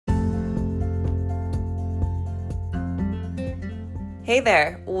Hey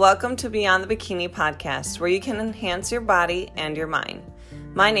there, welcome to Beyond the Bikini podcast, where you can enhance your body and your mind.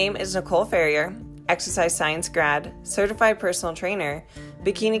 My name is Nicole Ferrier, exercise science grad, certified personal trainer,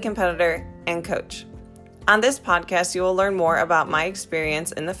 bikini competitor, and coach. On this podcast, you will learn more about my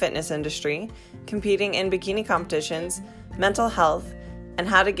experience in the fitness industry, competing in bikini competitions, mental health, and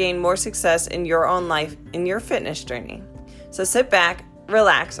how to gain more success in your own life in your fitness journey. So sit back,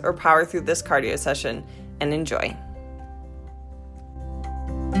 relax, or power through this cardio session and enjoy.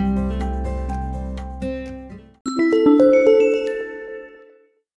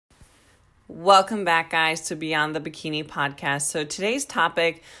 Welcome back, guys, to Beyond the Bikini podcast. So today's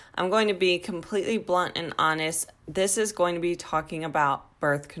topic, I'm going to be completely blunt and honest. This is going to be talking about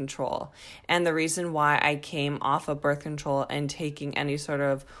birth control and the reason why I came off of birth control and taking any sort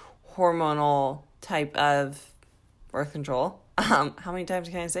of hormonal type of birth control. How many times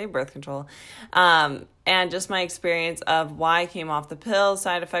can I say birth control? And just my experience of why I came off the pill,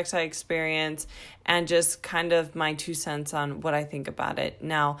 side effects I experienced, and just kind of my 2 cents on what I think about it.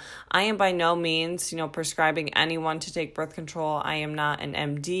 Now, I am by no means, prescribing anyone to take birth control. I am not an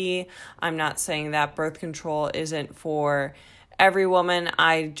MD. I'm not saying that birth control isn't for every woman.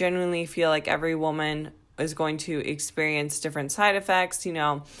 I genuinely feel like every woman is going to experience different side effects.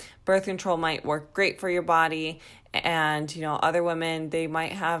 Birth control might work great for your body, and other women, they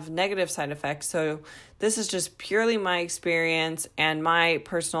might have negative side effects. So this is just purely my experience and my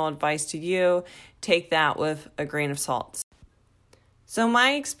personal advice to you. Take that with a grain of salt. So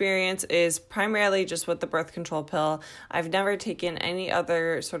my experience is primarily just with the birth control pill. I've never taken any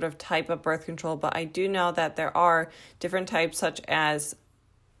other sort of type of birth control, but I do know that there are different types, such as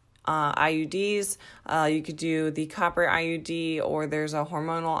IUDs. You could do the copper IUD, or there's a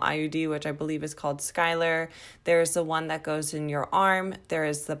hormonal IUD, which I believe is called Skylar. There's the one that goes in your arm. There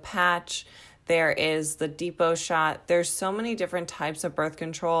is the patch. There is the depot shot. There's so many different types of birth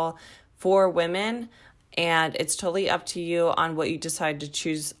control for women, and it's totally up to you on what you decide to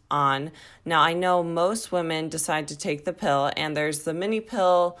choose on. Now, I know most women decide to take the pill, and there's the mini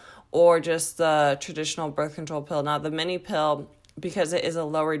pill or just the traditional birth control pill. Now, the mini pill, because it is a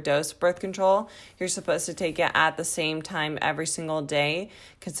lower dose birth control, you're supposed to take it at the same time every single day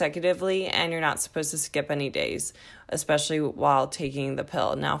consecutively, and you're not supposed to skip any days, especially while taking the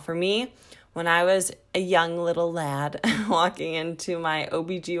pill. Now, for me, when I was a young little lad walking into my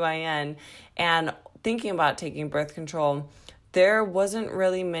OBGYN and thinking about taking birth control, there wasn't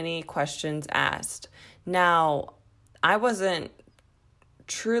really many questions asked. Now, I wasn't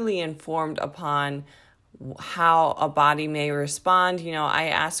truly informed upon how a body may respond. I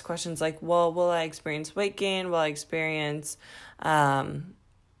asked questions like, well, will I experience weight gain? Will I experience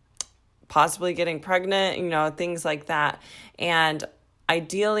possibly getting pregnant? Things like that. And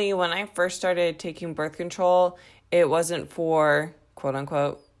ideally, when I first started taking birth control, it wasn't for quote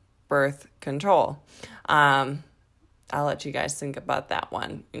unquote birth control. I'll let you guys think about that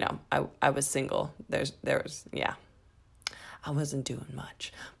one. I was single. I wasn't doing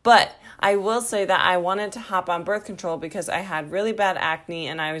much. But I will say that I wanted to hop on birth control because I had really bad acne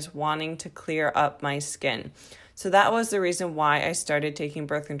and I was wanting to clear up my skin. So that was the reason why I started taking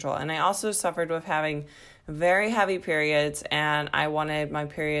birth control. And I also suffered with having very heavy periods, and I wanted my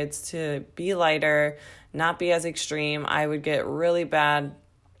periods to be lighter, not be as extreme. I would get really bad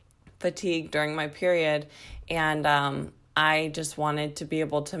fatigue during my period, and I just wanted to be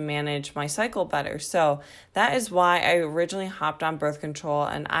able to manage my cycle better. So that is why I originally hopped on birth control,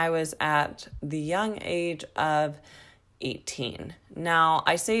 and I was at the young age of 18. Now,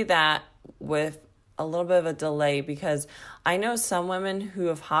 I say that with a little bit of a delay because I know some women who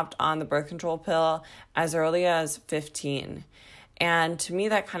have hopped on the birth control pill as early as 15. And to me,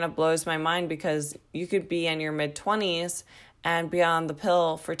 that kind of blows my mind because you could be in your mid-20s and be on the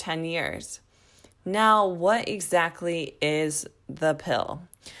pill for 10 years. Now, what exactly is the pill?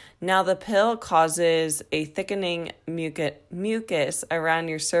 Now, the pill causes a thickening mucus around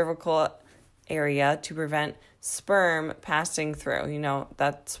your cervical area to prevent sperm passing through.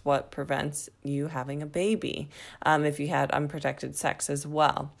 That's what prevents you having a baby if you had unprotected sex as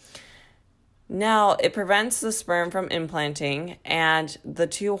well. Now, it prevents the sperm from implanting, and the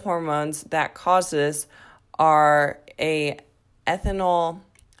two hormones that cause this are a ethinyl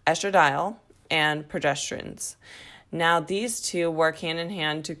estradiol and progesterones. Now, these two work hand in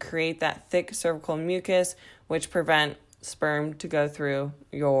hand to create that thick cervical mucus, which prevent sperm to go through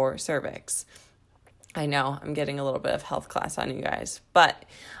your cervix. I know I'm getting a little bit of health class on you guys, but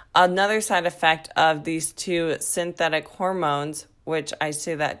another side effect of these two synthetic hormones, which I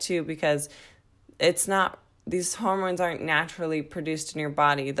say that too because it's not these hormones aren't naturally produced in your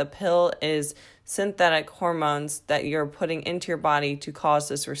body. The pill is synthetic hormones that you're putting into your body to cause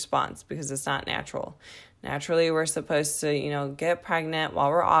this response because it's not natural. Naturally, we're supposed to, get pregnant while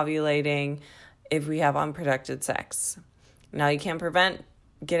we're ovulating if we have unprotected sex. Now, you can prevent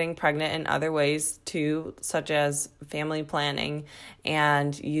getting pregnant in other ways too, such as family planning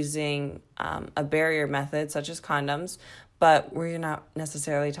and using a barrier method such as condoms, but we're not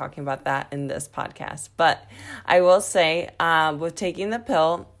necessarily talking about that in this podcast. But I will say with taking the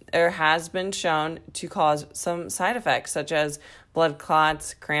pill, it has been shown to cause some side effects such as blood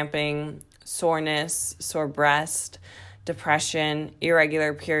clots, cramping, soreness, sore breast, depression,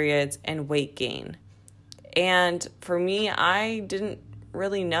 irregular periods, and weight gain. And for me, I didn't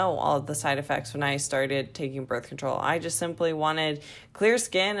really know all of the side effects when I started taking birth control. I just simply wanted clear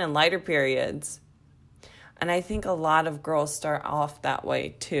skin and lighter periods. And I think a lot of girls start off that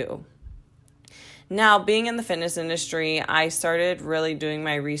way too. Now, being in the fitness industry, I started really doing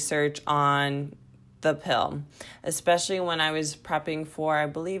my research on the pill, especially when I was prepping for, I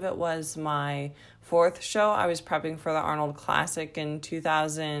believe it was my 4th show. I was prepping for the Arnold Classic in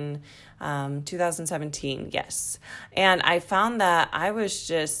 2017, yes. And I found that I was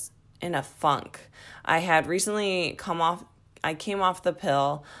just in a funk. I had recently came off the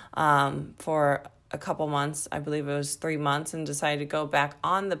pill for a couple months, I believe it was 3 months, and decided to go back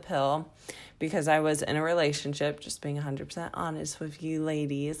on the pill because I was in a relationship, just being 100% honest with you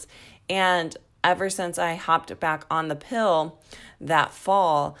ladies. And ever since I hopped back on the pill that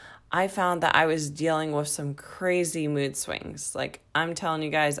fall, I found that I was dealing with some crazy mood swings. Like, I'm telling you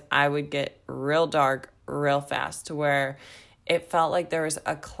guys, I would get real dark real fast to where it felt like there was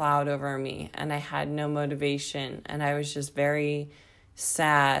a cloud over me and I had no motivation and I was just very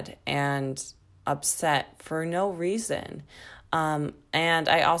sad and upset for no reason. And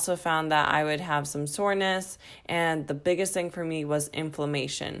I also found that I would have some soreness, and the biggest thing for me was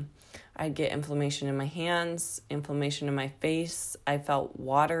inflammation. I'd get inflammation in my hands, inflammation in my face. I felt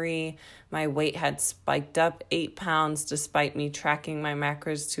watery. My weight had spiked up 8 pounds despite me tracking my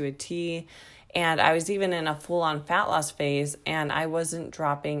macros to a T. And I was even in a full-on fat loss phase, and I wasn't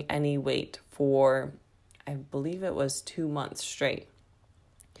dropping any weight for, I believe it was 2 months straight.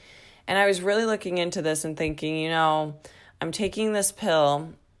 And I was really looking into this and thinking, I'm taking this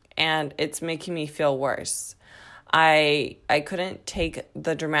pill and it's making me feel worse. I couldn't take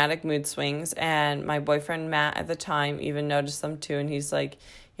the dramatic mood swings, and my boyfriend Matt at the time even noticed them too, and he's like,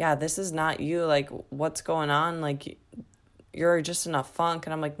 yeah, this is not you, like, what's going on? Like, you're just in a funk.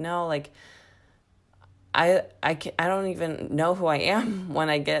 And I'm like, no, like, I don't even know who I am when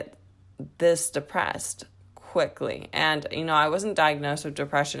I get this depressed quickly. And I wasn't diagnosed with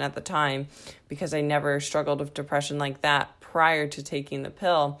depression at the time because I never struggled with depression like that prior to taking the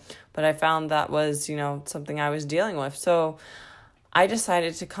pill, but I found that was, something I was dealing with. So I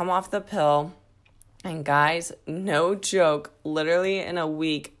decided to come off the pill, and guys, no joke, literally in a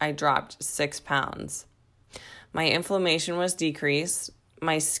week, I dropped 6 pounds. My inflammation was decreased.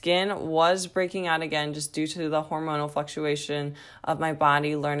 My skin was breaking out again just due to the hormonal fluctuation of my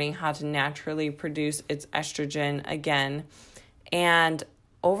body learning how to naturally produce its estrogen again. And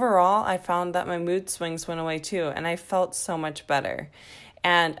overall, I found that my mood swings went away too, and I felt so much better.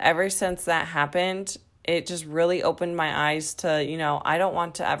 And ever since that happened, it just really opened my eyes to, I don't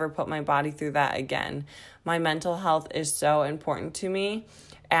want to ever put my body through that again. My mental health is so important to me,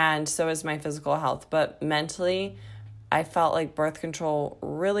 and so is my physical health. But mentally, I felt like birth control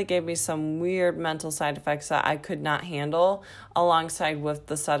really gave me some weird mental side effects that I could not handle, alongside with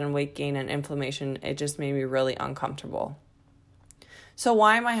the sudden weight gain and inflammation. It just made me really uncomfortable. So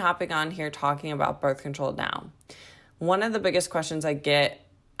why am I hopping on here talking about birth control now? One of the biggest questions I get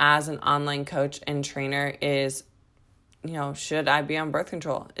as an online coach and trainer is, should I be on birth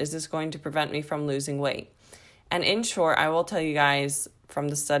control? Is this going to prevent me from losing weight? And in short, I will tell you guys from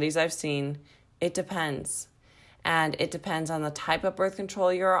the studies I've seen, it depends. And it depends on the type of birth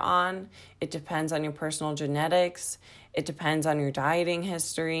control you're on. It depends on your personal genetics. It depends on your dieting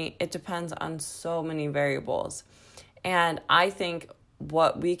history. It depends on so many variables. And I think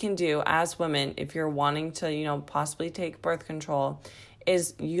what we can do as women, if you're wanting to, possibly take birth control,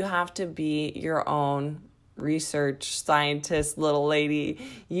 is you have to be your own research scientist, little lady.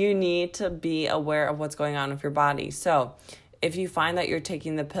 You need to be aware of what's going on with your body. So if you find that you're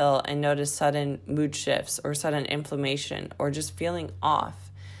taking the pill and notice sudden mood shifts or sudden inflammation or just feeling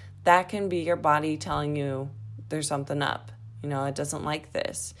off, that can be your body telling you there's something up. It doesn't like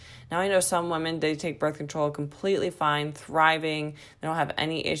this. Now, I know some women, they take birth control completely fine, thriving. They don't have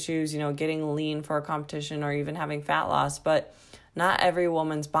any issues, getting lean for a competition or even having fat loss. But not every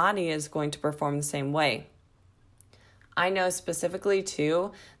woman's body is going to perform the same way. I know specifically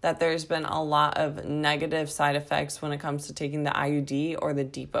too that there's been a lot of negative side effects when it comes to taking the IUD or the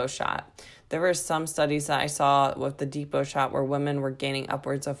depot shot. There were some studies that I saw with the depot shot where women were gaining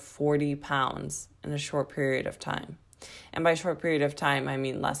upwards of 40 pounds in a short period of time. And by short period of time, I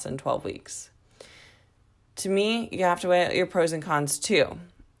mean less than 12 weeks. To me, you have to weigh out your pros and cons too.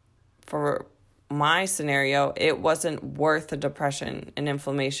 For my scenario, it wasn't worth the depression and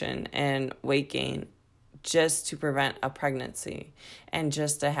inflammation and weight gain just to prevent a pregnancy and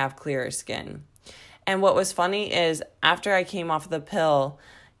just to have clearer skin. And what was funny is after I came off the pill,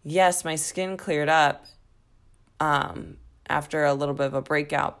 yes, my skin cleared up after a little bit of a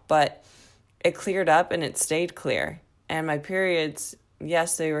breakout, but it cleared up and it stayed clear. And my periods,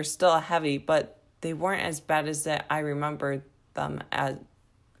 yes, they were still heavy, but they weren't as bad as that I remembered them as.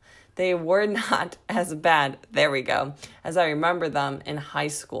 They were not as bad, there we go, as I remember them in high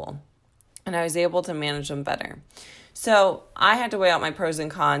school. And I was able to manage them better. So I had to weigh out my pros and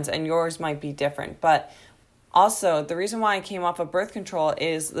cons, and yours might be different. But also, the reason why I came off of birth control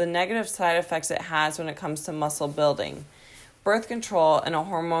is the negative side effects it has when it comes to muscle building. Birth control and a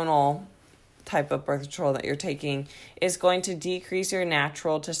hormonal type of birth control that you're taking is going to decrease your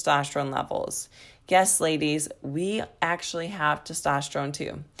natural testosterone levels. Yes, ladies, we actually have testosterone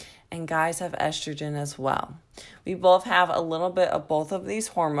too. And guys have estrogen as well. We both have a little bit of both of these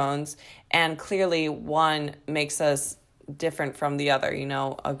hormones, and clearly one makes us different from the other. You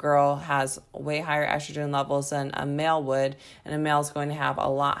know, a girl has way higher estrogen levels than a male would, and a male is going to have a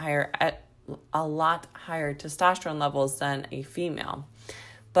lot higher testosterone levels than a female.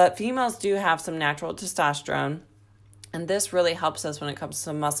 But females do have some natural testosterone, and this really helps us when it comes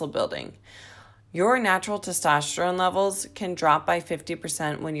to muscle building. Your natural testosterone levels can drop by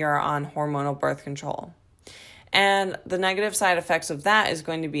 50% when you're on hormonal birth control. And the negative side effects of that is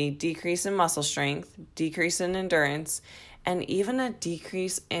going to be decrease in muscle strength, decrease in endurance, and even a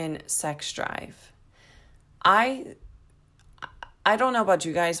decrease in sex drive. I don't know about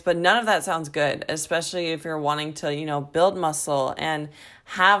you guys, but none of that sounds good, especially if you're wanting to, build muscle and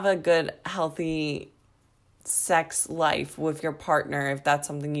have a good, healthy sex life with your partner if that's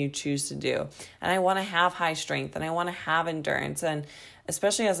something you choose to do. And I want to have high strength and I want to have endurance. And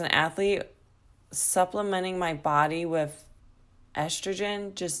especially as an athlete, supplementing my body with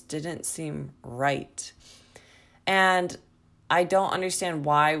estrogen just didn't seem right. And I don't understand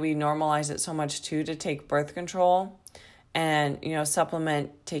why we normalize it so much too to take birth control and,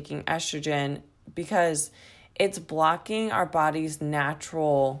 supplement taking estrogen, because it's blocking our body's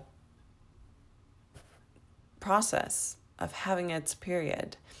natural process of having its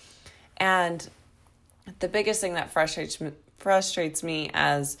period. And the biggest thing that frustrates me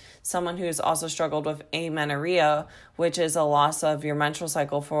as someone who's also struggled with amenorrhea, which is a loss of your menstrual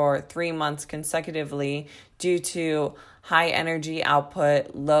cycle for 3 months consecutively due to high energy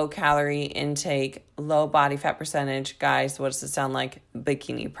output, low calorie intake, low body fat percentage. Guys, what does it sound like?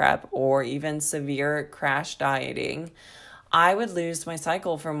 Bikini prep or even severe crash dieting. I would lose my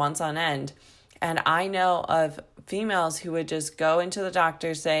cycle for months on end. And I know of females who would just go into the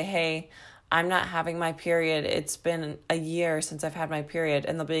doctor, say, hey, I'm not having my period. It's been a year since I've had my period.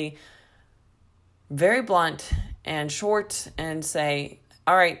 And they'll be very blunt and short and say,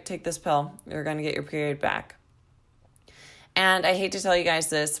 all right, take this pill. You're going to get your period back. And I hate to tell you guys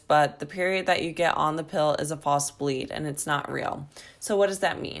this, but the period that you get on the pill is a false bleed and it's not real. So what does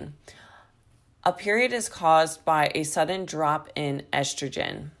that mean? A period is caused by a sudden drop in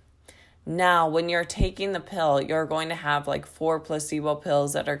estrogen. Now, when you're taking the pill, you're going to have like 4 placebo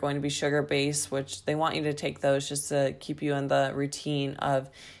pills that are going to be sugar-based, which they want you to take those just to keep you in the routine of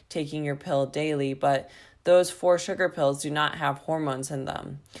taking your pill daily. But those 4 sugar pills do not have hormones in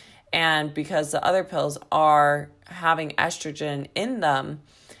them. And because the other pills are having estrogen in them,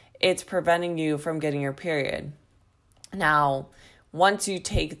 it's preventing you from getting your period. Now, once you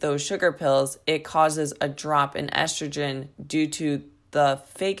take those sugar pills, it causes a drop in estrogen due to the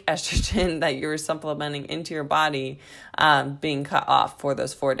fake estrogen that you were supplementing into your body being cut off for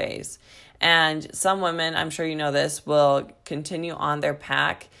those 4 days. And some women, I'm sure you know this, will continue on their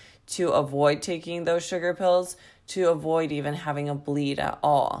pack to avoid taking those sugar pills, to avoid even having a bleed at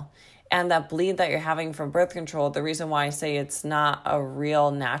all. And that bleed that you're having from birth control, the reason why I say it's not a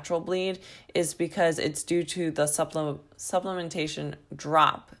real natural bleed is because it's due to the supplementation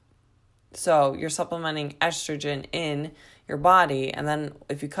drop. So you're supplementing estrogen in your body, and then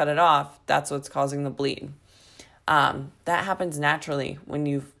if you cut it off, that's what's causing the bleed. That happens naturally when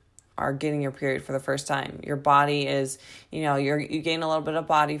you are getting your period for the first time. Your body is, you gain a little bit of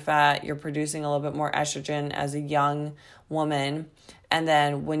body fat, you're producing a little bit more estrogen as a young woman. And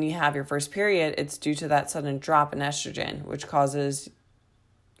then when you have your first period, it's due to that sudden drop in estrogen, which causes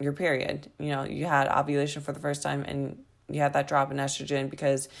your period. You had ovulation for the first time and you had that drop in estrogen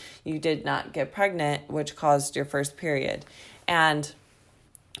because you did not get pregnant, which caused your first period. And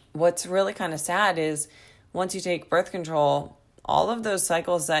what's really kind of sad is once you take birth control, all of those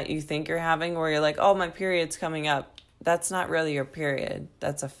cycles that you think you're having where you're like, oh, my period's coming up, that's not really your period.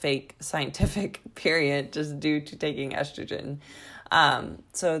 That's a fake scientific period just due to taking estrogen.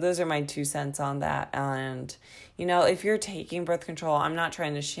 So those are my 2 cents on that. And, if you're taking birth control, I'm not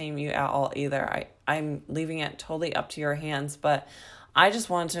trying to shame you at all either. I'm leaving it totally up to your hands, but I just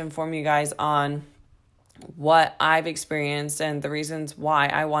wanted to inform you guys on what I've experienced and the reasons why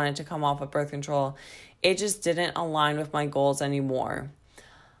I wanted to come off of birth control. It just didn't align with my goals anymore.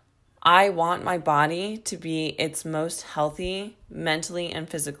 I want my body to be its most healthy mentally and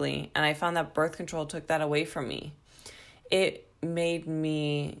physically, and I found that birth control took that away from me. It made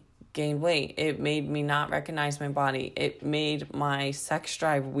me gain weight. It made me not recognize my body. It made my sex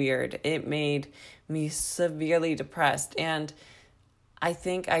drive weird. It made me severely depressed. And I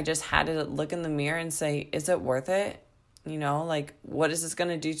think I just had to look in the mirror and say, is it worth it? What is this going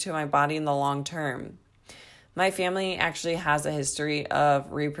to do to my body in the long term? My family actually has a history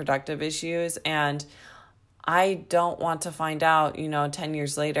of reproductive issues, and I don't want to find out, 10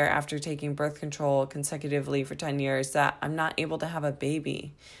 years later after taking birth control consecutively for 10 years that I'm not able to have a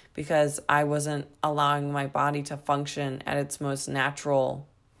baby because I wasn't allowing my body to function at its most natural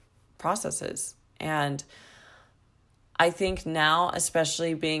processes. And I think now,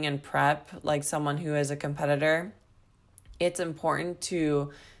 especially being in prep, like someone who is a competitor, it's important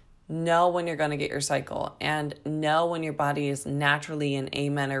to know when you're going to get your cycle and know when your body is naturally in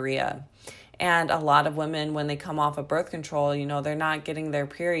amenorrhea. And a lot of women, when they come off of birth control, they're not getting their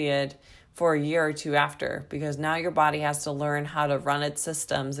period for a year or 2 after, because now your body has to learn how to run its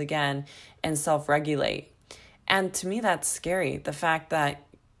systems again and self-regulate. And to me, that's scary. The fact that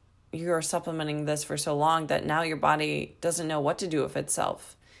you're supplementing this for so long that now your body doesn't know what to do with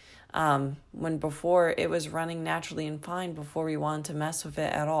itself. When before it was running naturally and fine before we wanted to mess with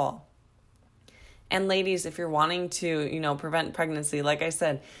it at all. And ladies, if you're wanting to, prevent pregnancy, like I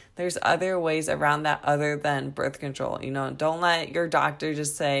said, there's other ways around that other than birth control. Don't let your doctor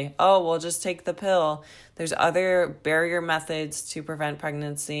just say, oh, well, just take the pill. There's other barrier methods to prevent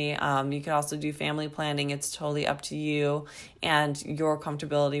pregnancy. You can also do family planning. It's totally up to you and your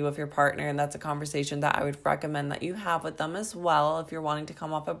comfortability with your partner. And that's a conversation that I would recommend that you have with them as well if you're wanting to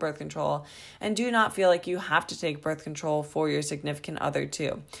come off of birth control. And do not feel like you have to take birth control for your significant other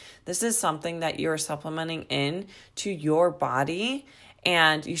too. This is something that you're supplementing in to your body,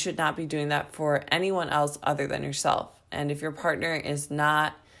 and you should not be doing that for anyone else other than yourself. And if your partner is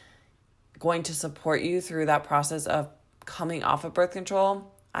not going to support you through that process of coming off of birth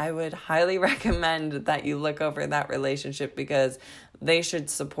control, I would highly recommend that you look over that relationship, because they should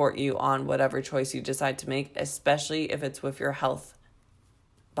support you on whatever choice you decide to make, especially if it's with your health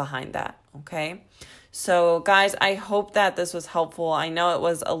behind that, okay? So guys, I hope that this was helpful. I know it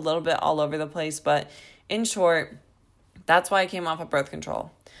was a little bit all over the place, but in short, that's why I came off of birth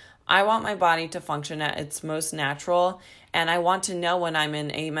control. I want my body to function at its most natural, and I want to know when I'm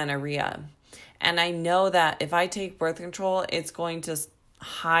in amenorrhea. And I know that if I take birth control, it's going to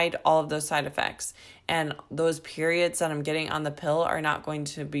hide all of those side effects. And those periods that I'm getting on the pill are not going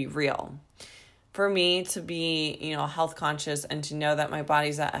to be real. For me to be, health conscious and to know that my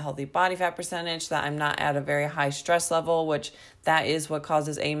body's at a healthy body fat percentage, that I'm not at a very high stress level, which that is what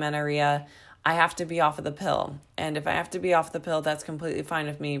causes amenorrhea, I have to be off of the pill. And if I have to be off the pill, that's completely fine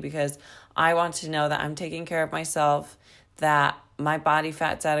with me, because I want to know that I'm taking care of myself, that my body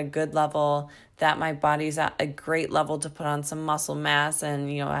fat's at a good level, that my body's at a great level to put on some muscle mass, and,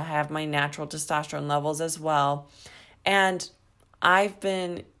 I have my natural testosterone levels as well. And I've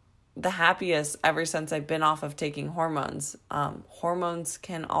been the happiest ever since I've been off of taking hormones. Hormones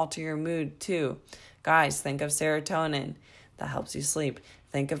can alter your mood too. Guys, think of serotonin. That helps you sleep.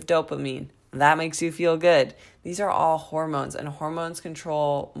 Think of dopamine. That makes you feel good. These are all hormones, and hormones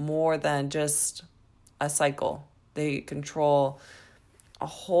control more than just a cycle. They control a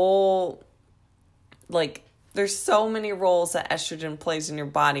whole, there's so many roles that estrogen plays in your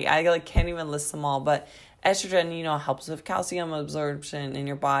body. I can't even list them all, but estrogen, helps with calcium absorption in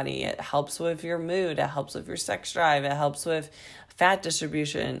your body. It helps with your mood. It helps with your sex drive. It helps with fat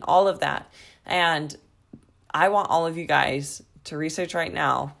distribution, all of that. And I want all of you guys to research right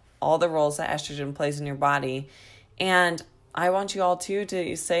now all the roles that estrogen plays in your body. And I want you all too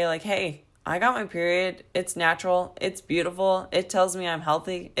to say like, hey, I got my period. It's natural. It's beautiful. It tells me I'm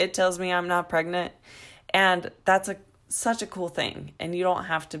healthy. It tells me I'm not pregnant. And that's such a cool thing. And you don't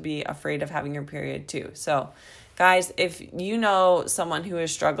have to be afraid of having your period too. So guys, if you know someone who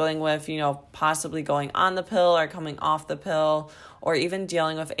is struggling with, possibly going on the pill or coming off the pill, or even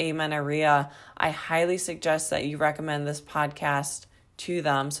dealing with amenorrhea, I highly suggest that you recommend this podcast to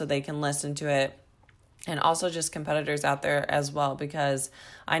them so they can listen to it. And also just competitors out there as well, because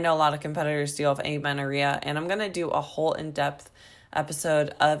I know a lot of competitors deal with amenorrhea, and I'm going to do a whole in-depth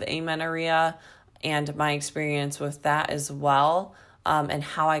episode of amenorrhea and my experience with that as well, and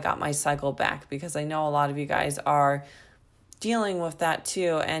how I got my cycle back, because I know a lot of you guys are dealing with that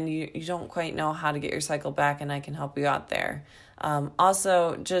too, and you don't quite know how to get your cycle back, and I can help you out there.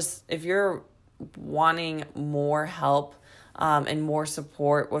 Also, just if you're wanting more help and more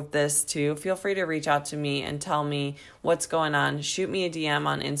support with this too, feel free to reach out to me and tell me what's going on. Shoot me a DM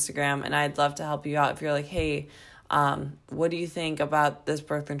on Instagram, and I'd love to help you out if you're like, hey, what do you think about this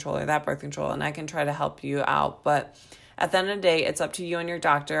birth control or that birth control? And I can try to help you out. But at the end of the day, it's up to you and your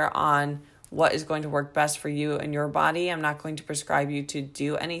doctor on what is going to work best for you and your body. I'm not going to prescribe you to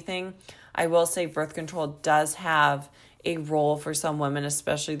do anything. I will say birth control does have a role for some women,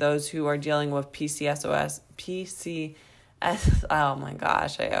 especially those who are dealing with PCOS. Oh my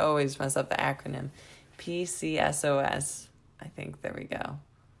gosh, I always mess up the acronym. PCOS. I think, there we go.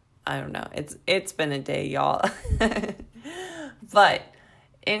 I don't know. It's been a day, y'all. But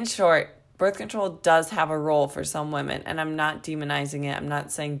in short, birth control does have a role for some women, and I'm not demonizing it. I'm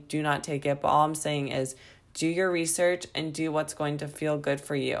not saying do not take it, but all I'm saying is do your research and do what's going to feel good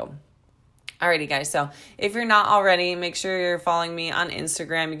for you. Alrighty, guys. So if you're not already, make sure you're following me on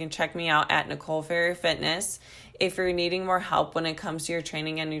Instagram. You can check me out at Nicole Ferrier Fitness. If you're needing more help when it comes to your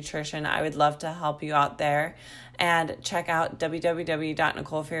training and nutrition, I would love to help you out there. And check out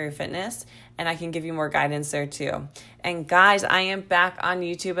www.NicoleFerrierFitness, and I can give you more guidance there too. And guys, I am back on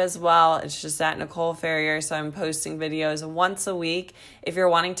YouTube as well. It's just at Nicole Ferrier, so I'm posting videos once a week. If you're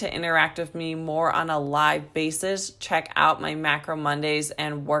wanting to interact with me more on a live basis, check out my Macro Mondays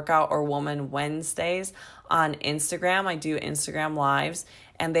and Workout or Woman Wednesdays on Instagram. I do Instagram Lives,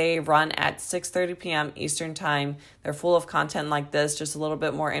 and they run at 6:30 p.m. Eastern Time. They're full of content like this, just a little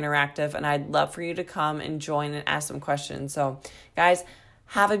bit more interactive, and I'd love for you to come and join and ask some questions. So, guys,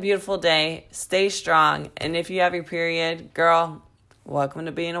 have a beautiful day. Stay strong, and if you have your period, girl, welcome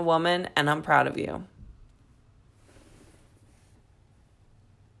to being a woman, and I'm proud of you.